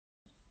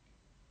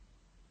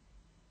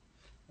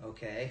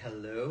Okay,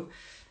 hello.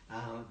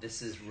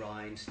 This is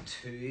round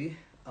two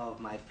of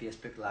my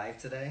Facebook Live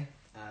today.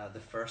 The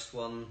first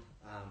one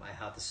I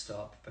had to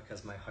stop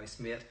because my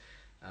housemate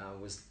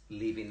was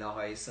leaving the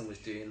house and was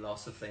doing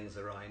lots of things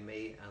around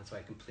me, and so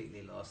I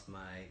completely lost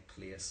my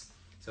place.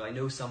 So I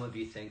know some of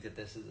you think that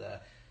this is a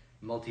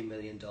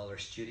multi-million-dollar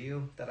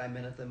studio that I'm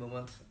in at the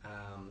moment,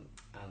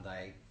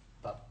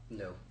 but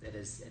no, it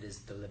is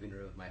the living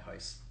room of my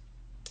house.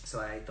 So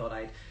I thought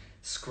I'd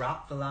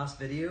scrap the last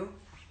video,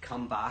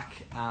 come back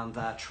and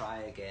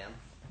try again.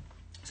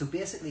 So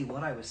basically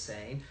what I was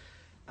saying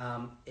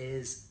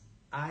is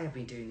I have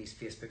been doing these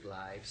Facebook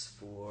Lives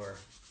for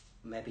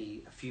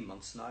maybe a few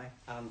months now,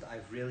 and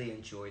I've really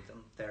enjoyed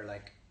them. They're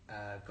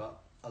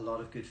got a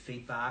lot of good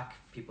feedback,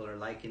 people are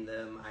liking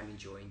them, I'm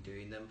enjoying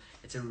doing them.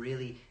 It's a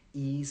really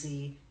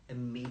easy,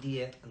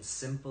 immediate and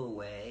simple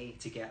way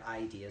to get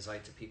ideas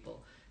out to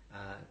people.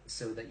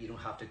 So that you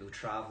don't have to go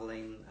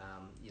traveling.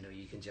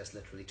 You can just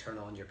literally turn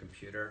on your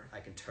computer. I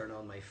can turn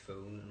on my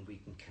phone and we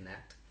can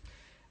connect.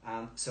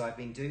 So I've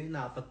been doing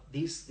that, but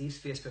these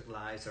Facebook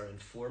Lives are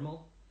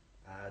informal,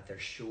 they're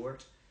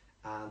short,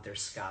 and they're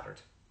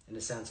scattered in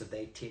the sense that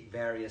they take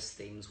various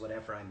themes,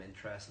 whatever I'm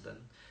interested in.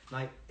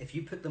 Now, if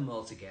you put them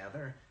all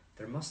together,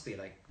 there must be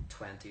like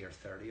 20 or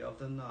 30 of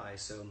them now,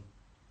 so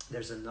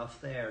there's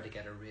enough there to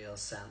get a real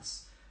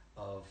sense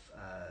of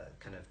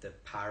kind of the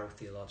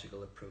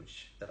parotheological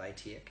approach that I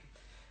take.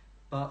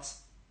 But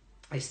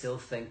I still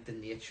think the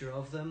nature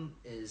of them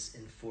is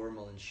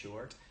informal and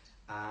short,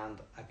 and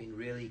I've been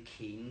really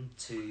keen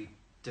to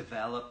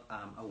develop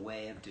a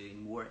way of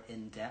doing more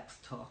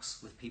in-depth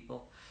talks with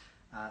people.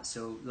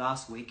 So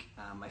last week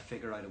I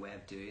figured out a way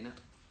of doing it.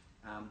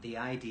 The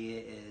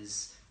idea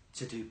is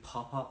to do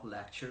pop-up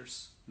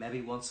lectures,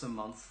 maybe once a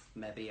month,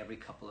 maybe every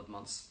couple of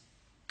months.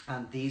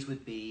 And these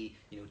would be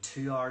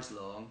 2 hours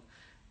long.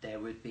 There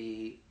would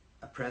be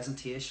a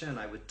presentation,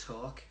 I would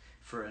talk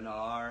for an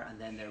hour, and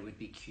then there would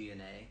be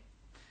Q&A.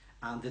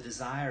 And the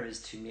desire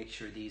is to make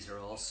sure these are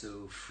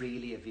also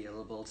freely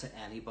available to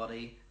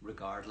anybody,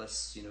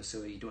 regardless,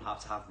 so you don't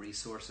have to have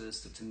resources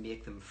to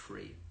make them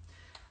free.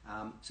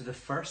 So the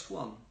first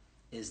one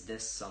is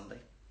this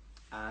Sunday,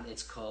 and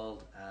it's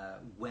called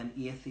When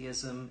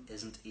Atheism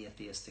Isn't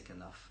Atheistic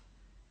Enough.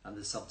 And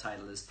the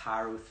subtitle is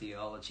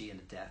Parotheology and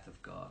the Death of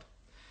God.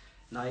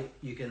 Now,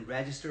 you can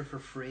register for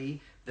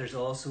free. There's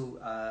also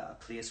a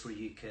place where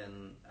you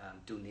can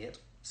donate.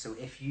 So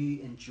if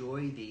you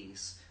enjoy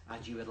these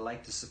and you would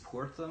like to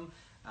support them,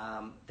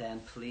 then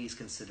please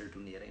consider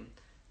donating.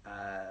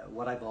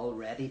 What I've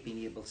already been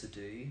able to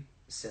do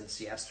since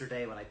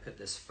yesterday when I put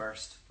this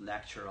first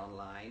lecture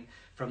online,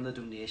 from the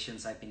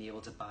donations I've been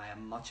able to buy a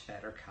much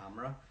better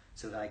camera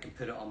so that I can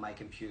put it on my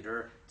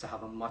computer to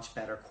have a much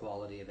better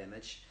quality of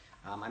image.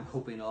 I'm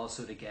hoping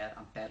also to get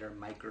a better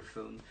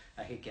microphone.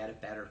 I could get a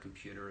better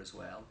computer as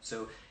well.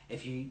 So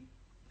if you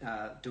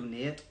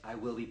donate, I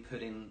will be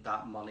putting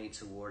that money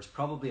towards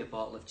probably a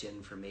bottle of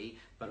gin for me,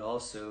 but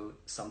also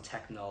some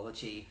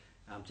technology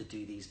to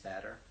do these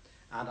better.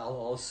 And I'll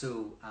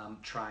also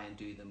try and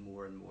do them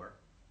more and more.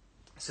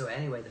 So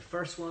anyway, the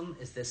first one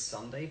is this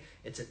Sunday.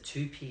 It's at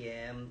 2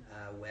 p.m.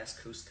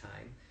 West Coast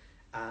time.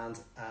 And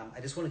I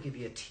just want to give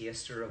you a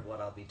taster of what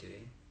I'll be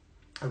doing.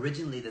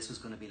 Originally, this was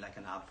going to be like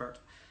an advert,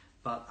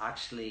 but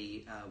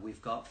actually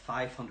we've got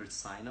 500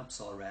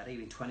 sign-ups already.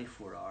 In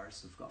 24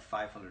 hours, we've got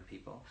 500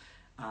 people.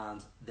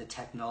 And the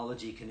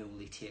technology can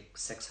only take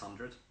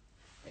 600.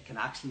 It can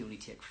actually only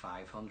take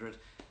 500,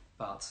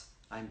 but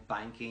I'm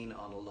banking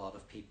on a lot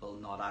of people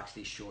not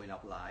actually showing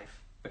up live,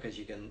 because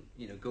you can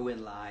go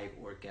in live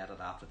or get it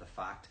after the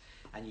fact.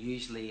 And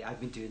usually I've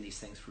been doing these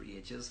things for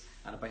ages,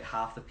 and about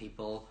half the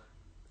people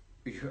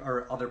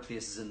are other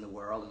places in the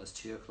world, and it's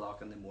 2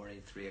 o'clock in the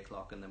morning, 3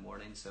 o'clock in the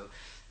morning, so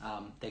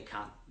they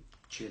can't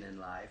tune in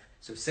live.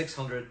 So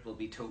 600 will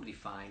be totally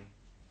fine.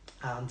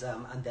 And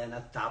then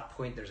at that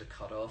point there's a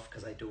cutoff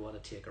because I don't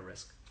want to take a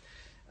risk.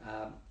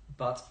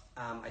 But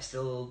I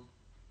still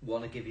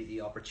want to give you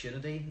the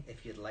opportunity,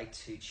 if you'd like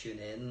to tune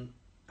in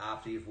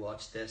after you've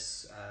watched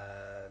this,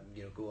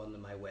 go onto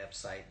my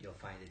website, you'll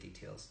find the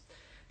details.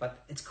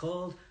 But it's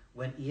called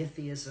When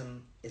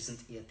Atheism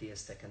Isn't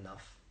Atheistic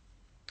Enough,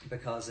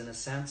 because in a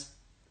sense,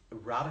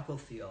 radical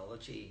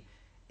theology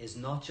is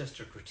not just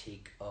a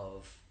critique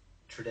of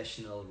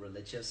traditional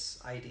religious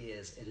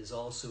ideas, it is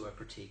also a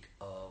critique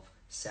of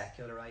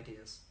secular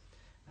ideas.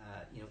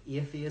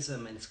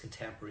 Atheism in its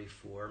contemporary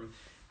form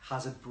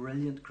has a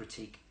brilliant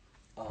critique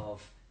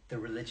of the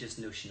religious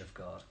notion of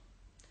God.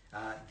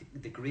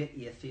 The great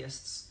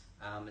atheists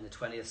in the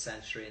 20th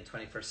century and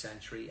 21st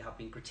century have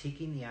been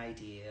critiquing the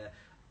idea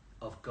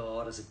of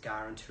God as a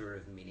guarantor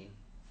of meaning.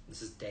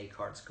 This is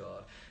Descartes'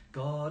 God.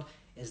 God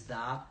is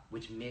that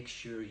which makes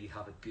sure you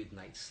have a good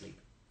night's sleep.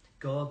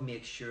 God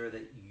makes sure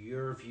that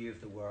your view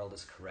of the world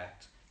is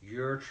correct,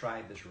 your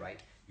tribe is right,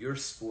 your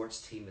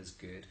sports team is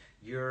good,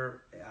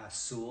 your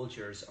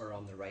soldiers are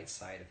on the right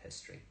side of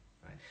history.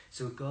 Right?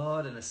 So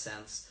God, in a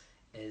sense,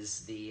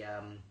 is the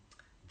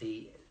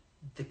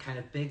kind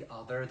of big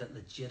other that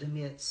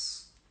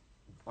legitimates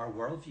our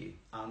worldview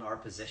and our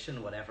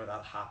position, whatever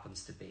that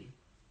happens to be.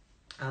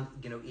 And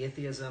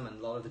atheism and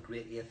a lot of the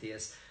great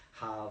atheists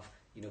have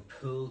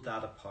pulled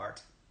that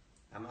apart,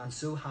 and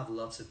so have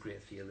lots of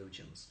great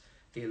theologians.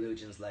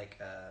 Theologians like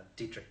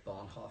Dietrich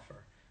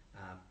Bonhoeffer,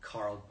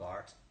 Karl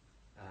Barth,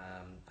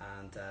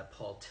 and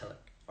Paul Tillich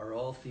are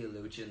all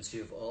theologians who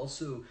have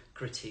also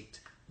critiqued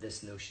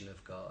this notion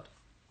of God.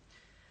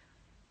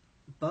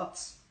 But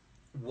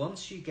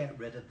once you get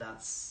rid of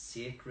that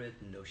sacred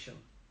notion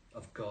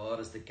of God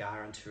as the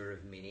guarantor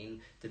of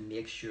meaning, to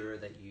make sure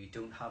that you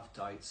don't have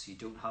doubts, you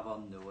don't have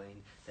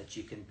unknowing, that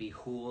you can be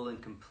whole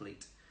and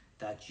complete,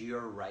 that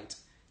you're right,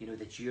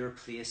 that your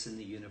place in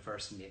the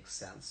universe makes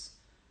sense.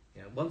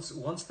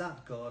 Once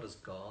that God is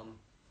gone,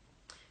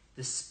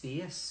 the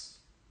space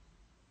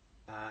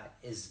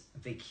is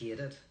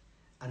vacated,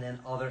 and then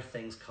other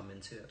things come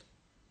into it.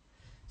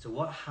 So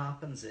what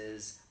happens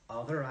is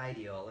other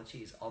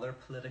ideologies, other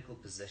political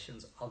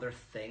positions, other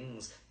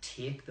things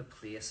take the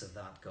place of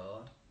that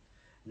God.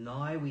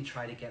 Now we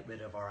try to get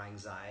rid of our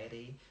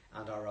anxiety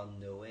and our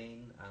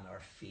unknowing and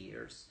our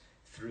fears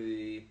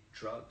through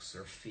drugs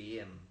or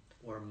fame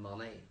or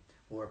money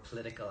or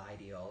political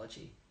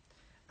ideology.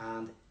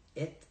 And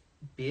it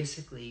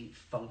basically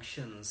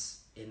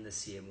functions in the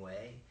same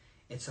way.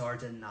 It's our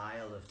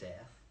denial of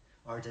death,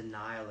 our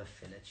denial of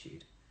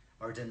finitude,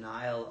 our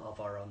denial of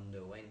our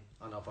unknowing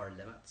and of our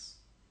limits.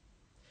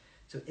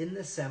 So in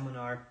this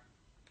seminar,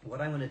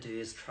 what I'm going to do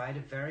is try to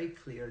very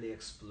clearly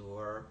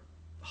explore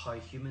how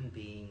human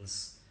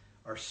beings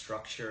are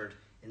structured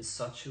in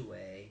such a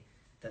way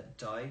that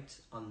doubt,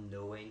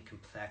 unknowing,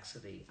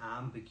 complexity,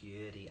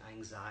 ambiguity,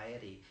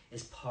 anxiety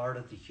is part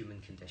of the human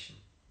condition.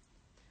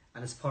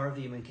 And it's part of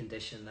the human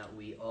condition that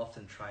we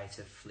often try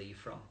to flee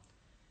from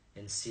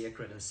in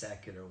sacred and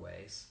secular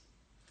ways.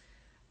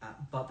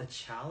 But the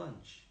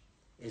challenge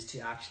is to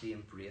actually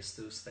embrace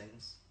those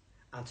things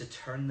and to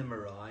turn them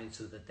around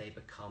so that they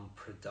become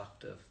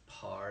productive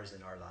powers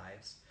in our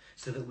lives,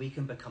 so that we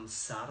can become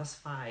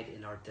satisfied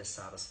in our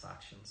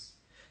dissatisfactions,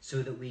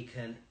 so that we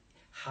can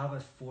have a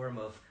form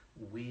of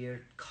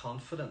weird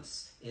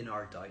confidence in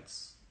our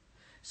doubts,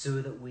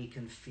 so that we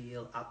can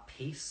feel at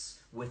peace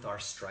with our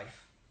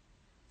strife,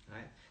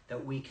 right?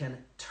 That we can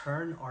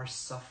turn our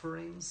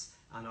sufferings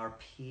and our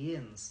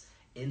pains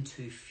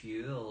into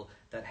fuel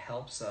that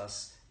helps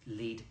us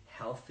lead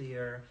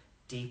healthier,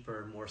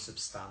 deeper, more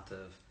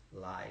substantive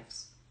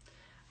lives.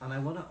 And I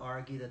want to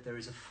argue that there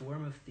is a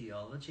form of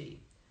theology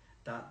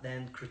that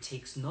then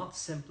critiques not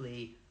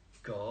simply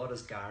God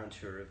as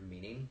guarantor of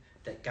meaning,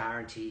 that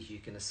guarantees you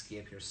can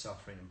escape your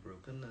suffering and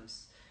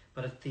brokenness,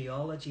 but a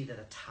theology that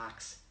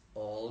attacks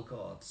all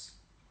gods,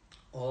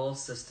 all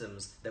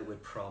systems that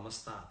would promise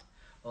that,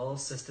 all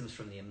systems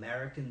from the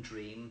American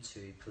dream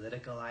to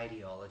political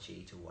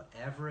ideology to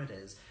whatever it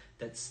is,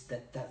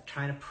 that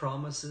kind of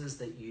promises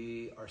that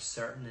you are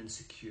certain and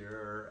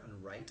secure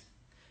and right,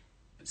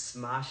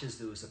 smashes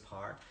those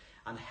apart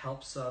and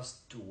helps us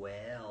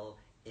dwell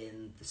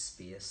in the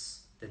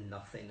space, the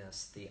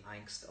nothingness, the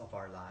angst of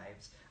our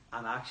lives,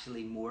 and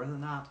actually more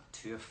than that,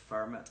 to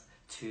affirm it,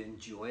 to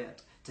enjoy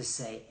it, to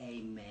say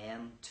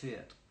amen to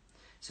it.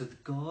 So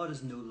that God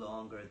is no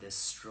longer this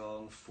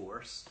strong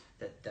force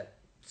that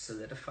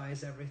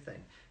solidifies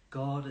everything.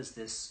 God is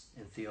this,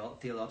 in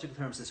theological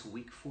terms, this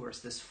weak force,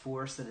 this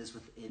force that is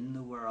within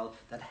the world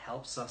that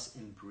helps us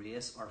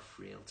embrace our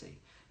frailty,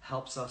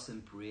 helps us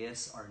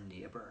embrace our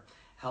neighbour,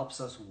 helps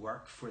us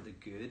work for the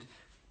good,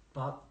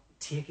 but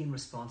taking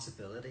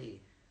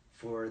responsibility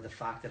for the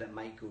fact that it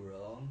might go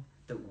wrong,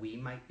 that we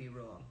might be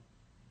wrong,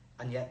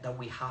 and yet that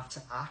we have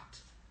to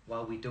act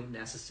while we don't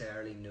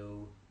necessarily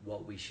know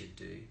what we should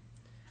do.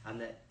 And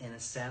that, in a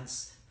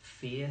sense,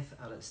 faith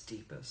at its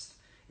deepest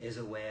is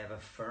a way of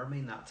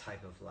affirming that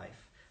type of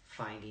life,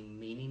 finding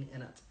meaning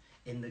in it,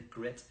 in the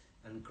grit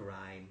and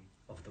grime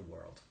of the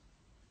world.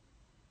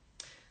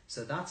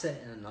 So that's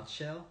it in a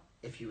nutshell.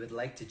 If you would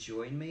like to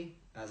join me,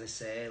 as I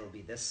say, it'll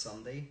be this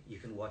Sunday. You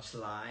can watch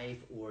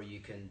live or you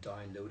can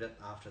download it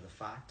after the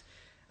fact.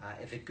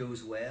 If it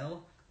goes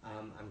well,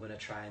 I'm going to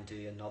try and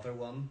do another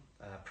one,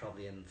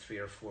 probably in 3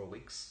 or 4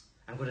 weeks.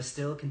 I'm going to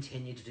still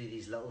continue to do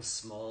these little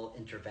small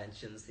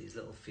interventions, these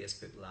little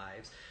Facebook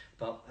lives.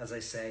 But as I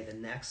say, the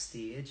next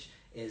stage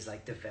is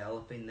like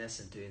developing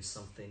this and doing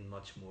something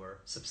much more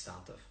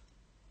substantive.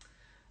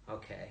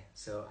 Okay,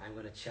 so I'm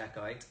going to check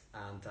out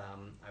and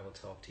I will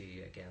talk to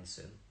you again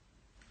soon.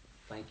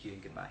 Thank you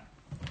and goodbye.